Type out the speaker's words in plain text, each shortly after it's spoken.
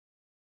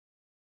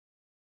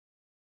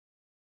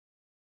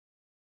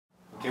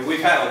Okay,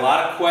 we've had a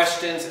lot of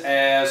questions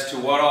as to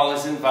what all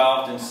is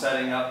involved in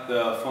setting up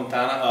the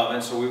Fontana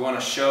oven, so we want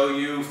to show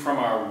you from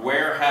our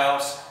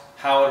warehouse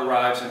how it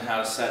arrives and how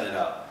to set it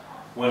up.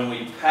 When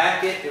we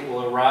pack it, it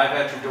will arrive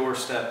at your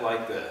doorstep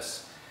like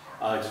this.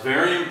 It's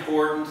very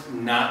important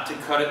not to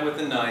cut it with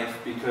a knife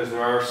because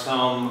there are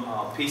some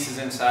pieces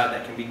inside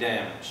that can be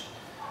damaged.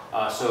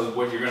 So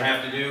what you're going to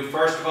have to do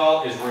first of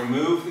all is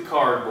remove the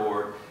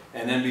cardboard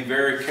and then be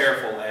very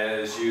careful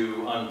as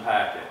you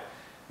unpack it.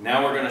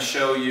 Now we're going to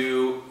show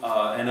you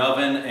an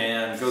oven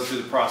and go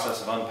through the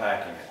process of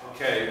unpacking it.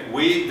 Okay,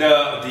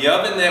 the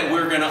oven that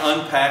we're going to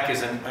unpack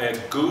is a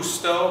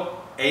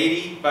Gusto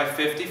 80 by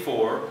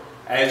 54.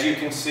 As you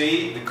can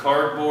see, the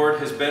cardboard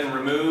has been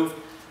removed.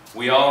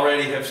 We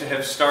already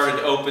have started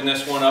to open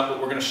this one up, but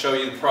we're going to show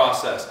you the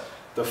process.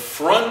 The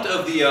front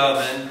of the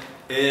oven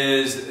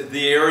is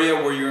the area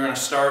where you're going to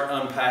start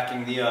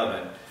unpacking the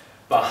oven.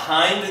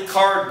 Behind the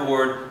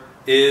cardboard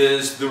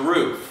is the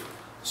roof.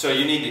 So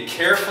you need to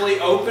carefully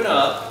open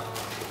up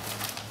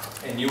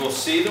and you will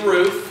see the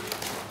roof.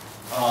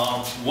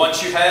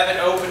 Once you have it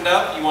opened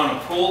up, you want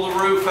to pull the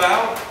roof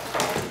out.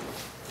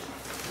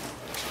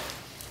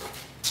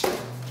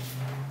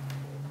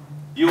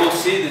 You will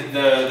see that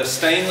the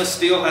stainless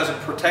steel has a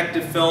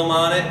protective film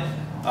on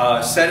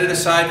it. Set it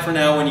aside for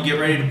now. When you get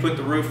ready to put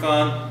the roof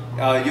on,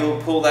 you'll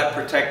pull that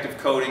protective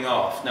coating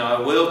off. Now I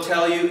will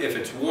tell you, if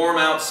it's warm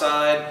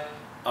outside,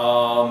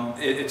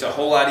 it's a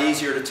whole lot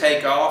easier to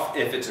take off.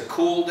 If it's a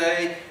cool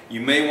day,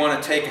 you may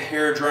want to take a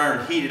hair dryer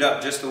and heat it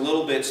up just a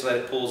little bit so that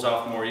it pulls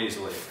off more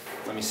easily.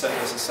 Let me set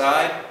this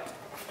aside.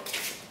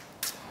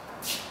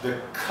 The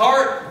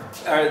cart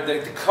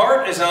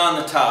is on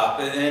the top,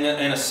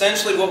 and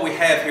essentially what we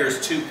have here is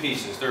two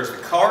pieces. There's the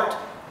cart,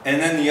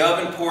 and then the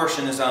oven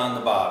portion is on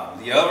the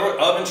bottom. The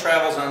oven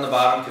travels on the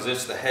bottom because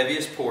it's the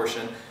heaviest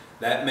portion.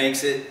 That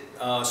makes it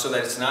so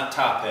that it's not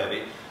top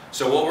heavy.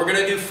 So what we're going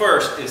to do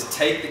first is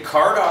take the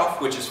cart off,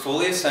 which is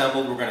fully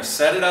assembled. We're going to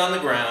set it on the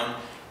ground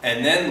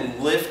and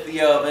then lift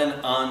the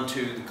oven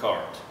onto the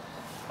cart.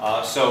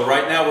 So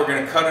right now we're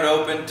going to cut it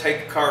open,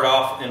 take the cart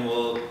off, and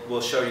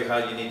we'll show you how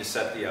you need to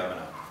set the oven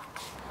up.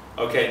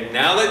 Okay,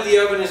 now that the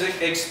oven is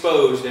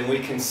exposed and we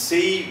can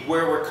see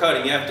where we're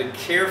cutting, you have to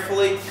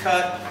carefully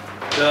cut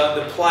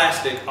the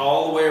plastic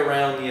all the way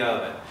around the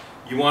oven.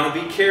 You want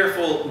to be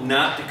careful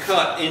not to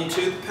cut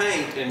into the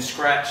paint and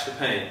scratch the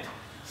paint.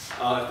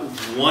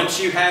 Once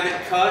you have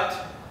it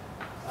cut,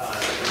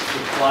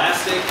 the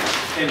plastic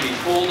can be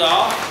pulled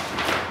off.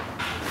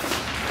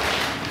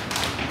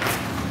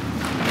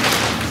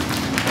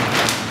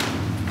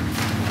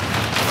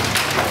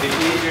 It'd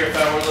be easier if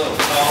I were a little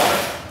taller.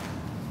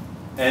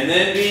 And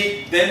then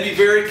be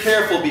very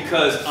careful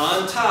because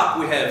on top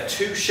we have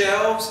two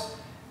shelves,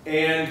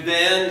 and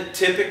then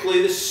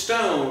typically the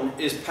stone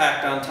is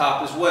packed on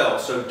top as well.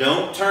 So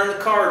don't turn the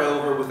cart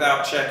over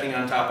without checking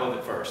on top of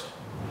it first.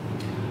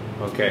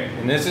 Okay,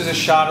 and this is a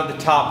shot of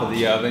the top of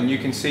the oven. You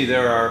can see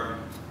there are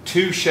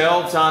two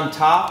shelves on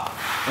top,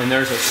 and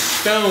there's a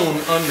stone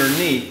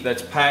underneath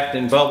that's packed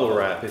in bubble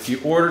wrap. If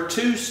you order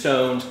two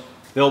stones,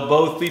 they'll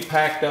both be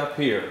packed up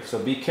here. So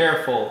be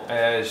careful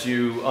as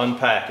you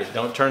unpack it.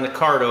 Don't turn the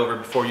cart over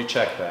before you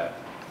check that.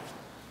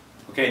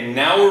 Okay,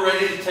 now we're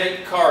ready to take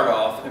the cart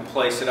off and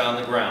place it on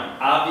the ground.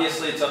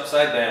 Obviously it's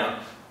upside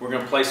down. We're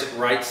going to place it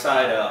right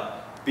side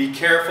up. Be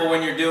careful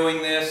when you're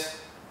doing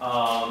this.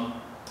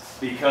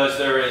 Because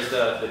there is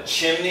the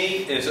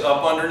chimney is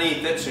up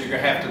underneath it, so you're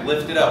going to have to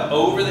lift it up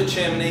over the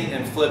chimney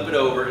and flip it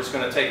over. It's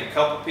going to take a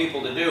couple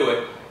people to do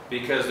it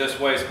because this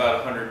weighs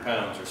about 100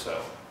 pounds or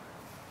so.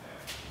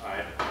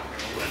 Alright,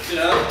 lift it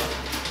up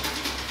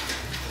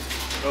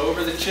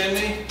over the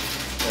chimney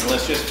and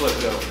let's just flip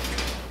it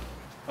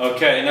over.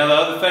 Okay, now the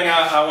other thing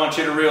I want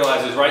you to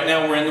realize is right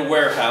now we're in the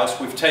warehouse.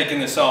 We've taken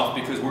this off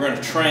because we're going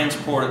to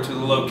transport it to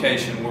the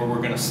location where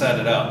we're going to set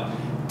it up.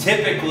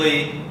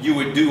 Typically, you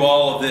would do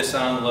all of this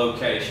on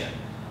location.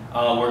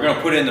 We're going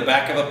to put it in the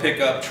back of a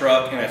pickup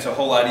truck, and it's a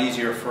whole lot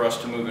easier for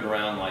us to move it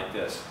around like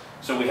this.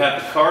 So we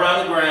have the cart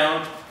on the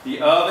ground,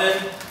 the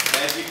oven,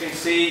 as you can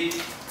see,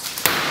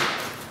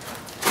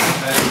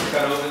 as we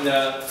cut open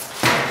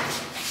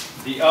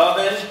the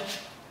oven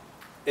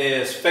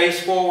is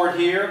face forward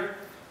here.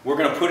 We're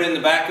going to put it in the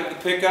back of the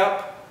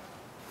pickup,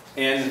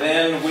 and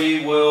then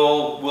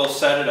we'll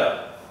set it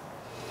up.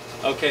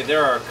 Okay,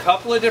 there are a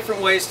couple of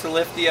different ways to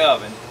lift the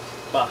oven.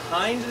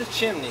 Behind the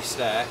chimney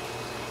stack,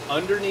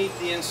 underneath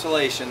the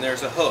insulation,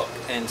 there's a hook.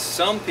 And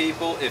some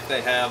people, if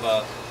they have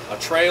a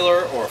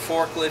trailer or a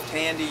forklift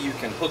handy, you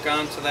can hook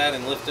onto that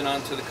and lift it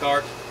onto the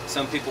cart.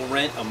 Some people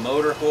rent a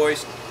motor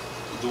hoist.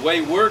 The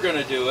way we're going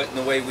to do it, and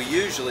the way we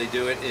usually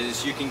do it,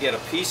 is you can get a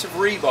piece of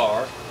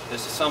rebar.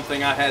 This is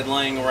something I had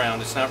laying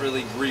around. It's not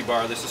really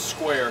rebar, this is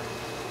square.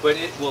 But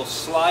it will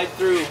slide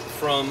through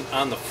from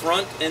on the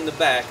front and the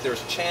back.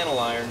 There's channel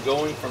iron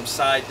going from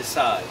side to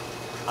side.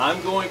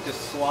 I'm going to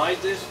slide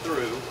this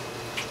through.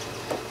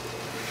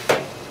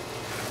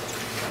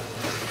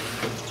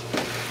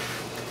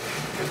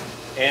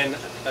 And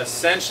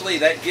essentially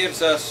that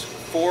gives us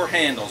 4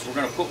 handles. We're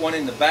going to put one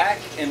in the back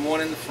and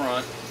one in the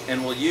front.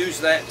 and we'll use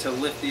that to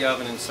lift the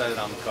oven and set it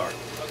on the cart.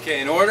 Okay,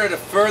 in order to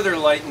further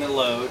lighten the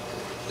load,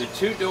 the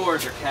two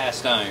doors are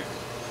cast iron,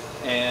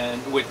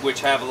 and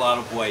which have a lot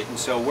of weight, and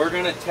so we're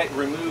going to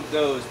remove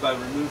those by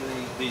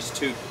removing these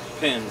two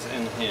pins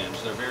in the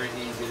hinge. They're very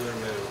easy to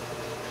remove.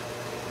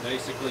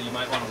 Basically, you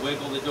might want to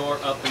wiggle the door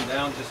up and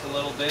down just a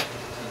little bit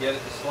to get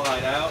it to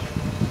slide out,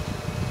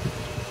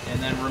 and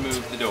then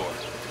remove the door.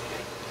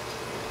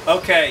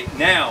 Okay,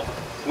 now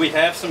we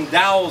have some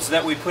dowels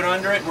that we put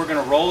under it. We're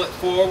going to roll it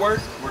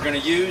forward. We're going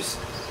to use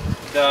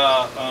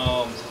the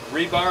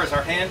rebar as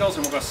our handles,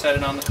 and we're going to set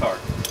it on the cart.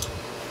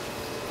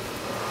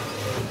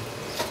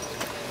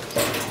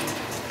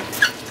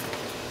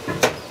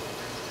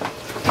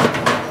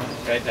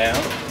 Okay,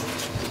 down.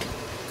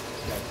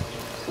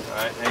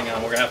 Alright, hang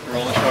on, we're going to have to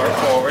roll the cart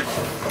forward.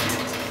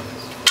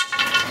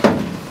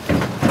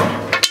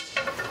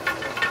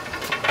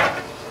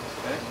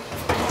 Okay.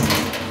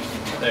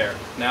 There.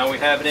 Now we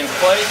have it in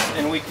place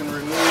and we can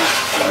remove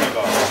the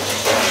rebar.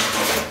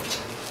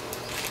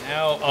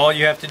 Now all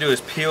you have to do is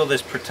peel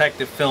this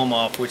protective film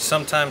off, which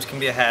sometimes can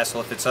be a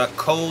hassle. If it's a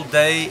cold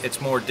day, it's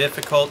more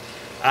difficult.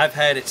 I've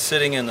had it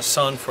sitting in the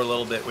sun for a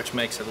little bit, which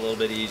makes it a little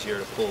bit easier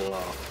to pull it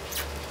off.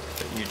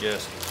 But you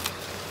just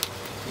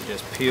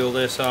peel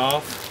this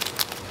off.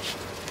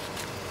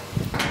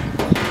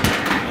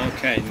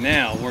 Okay,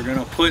 now we're going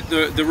to put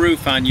the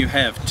roof on. You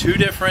have two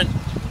different,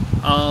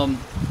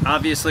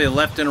 obviously a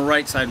left and a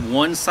right side.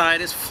 One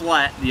side is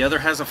flat, the other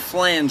has a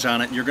flange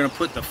on it. You're going to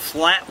put the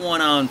flat one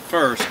on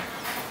first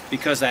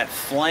because that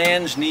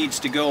flange needs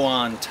to go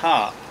on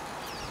top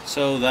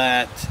so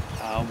that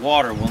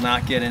water will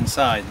not get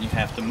inside. You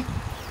have to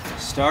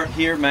start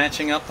here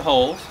matching up the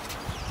holes.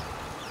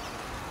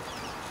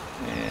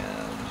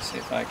 And let's see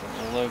if I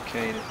can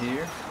locate it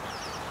here.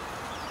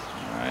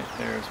 Alright,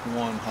 there's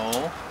one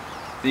hole.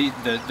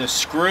 The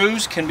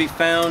screws can be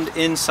found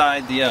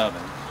inside the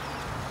oven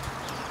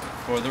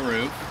for the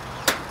roof.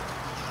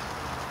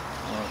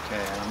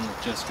 Okay,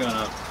 I'm just going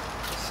to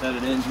set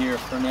it in here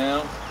for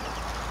now.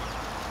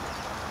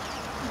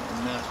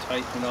 I'm not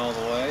tightening all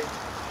the way.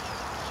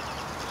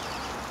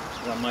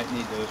 I might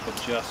need to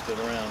adjust it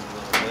around a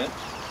little bit.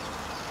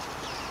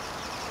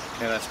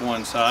 Okay, that's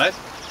one side.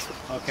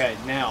 Okay,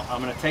 now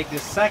I'm going to take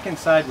this second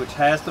side, which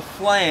has the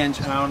flange,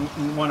 and I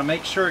want to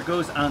make sure it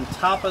goes on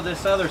top of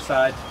this other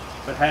side,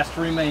 but has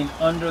to remain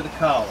under the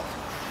collar.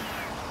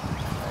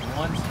 And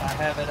once I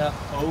have it up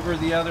over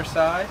the other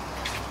side,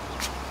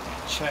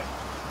 check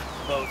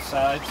both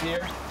sides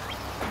here.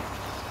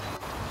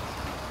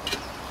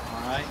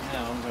 Alright,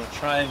 now I'm going to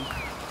try and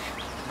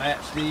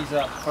match these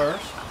up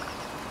first.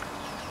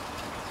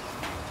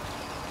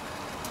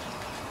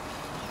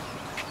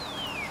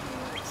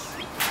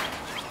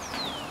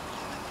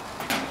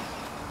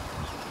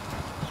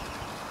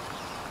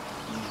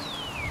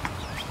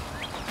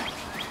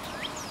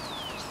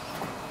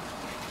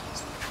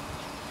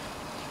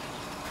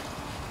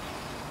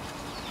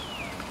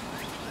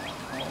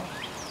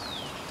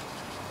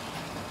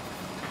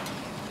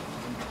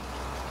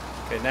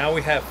 Okay, now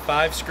we have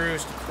 5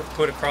 screws to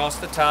put across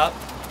the top.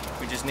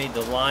 We just need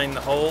to line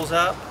the holes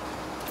up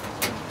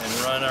and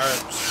run our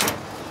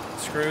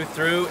screw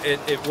through.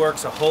 It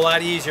works a whole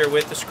lot easier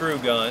with the screw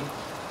gun.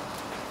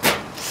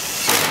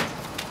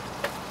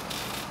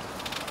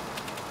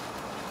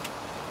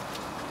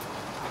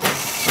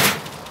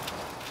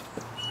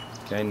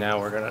 Okay, now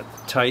we're going to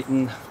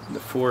tighten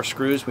the 4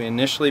 screws we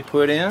initially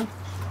put in.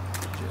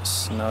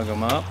 Just snug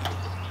them up.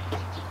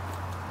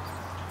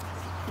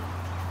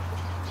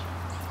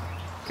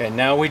 Okay,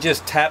 now we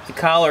just tap the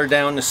collar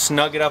down to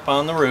snug it up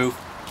on the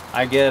roof.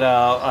 I get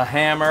a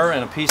hammer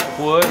and a piece of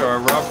wood or a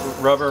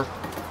rubber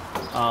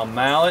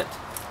mallet.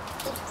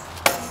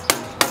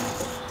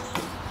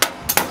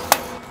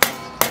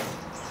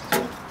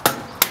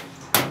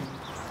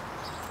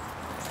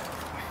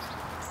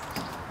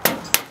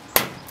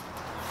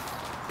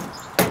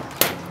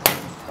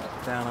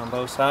 Down on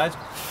both sides.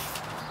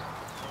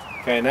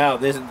 Okay, now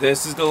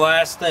this is the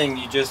last thing.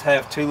 You just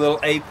have 2 little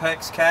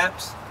apex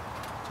caps.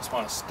 Just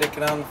want to stick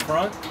it on the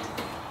front,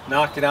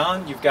 knock it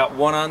on. You've got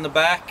one on the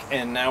back,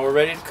 and now we're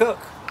ready to cook.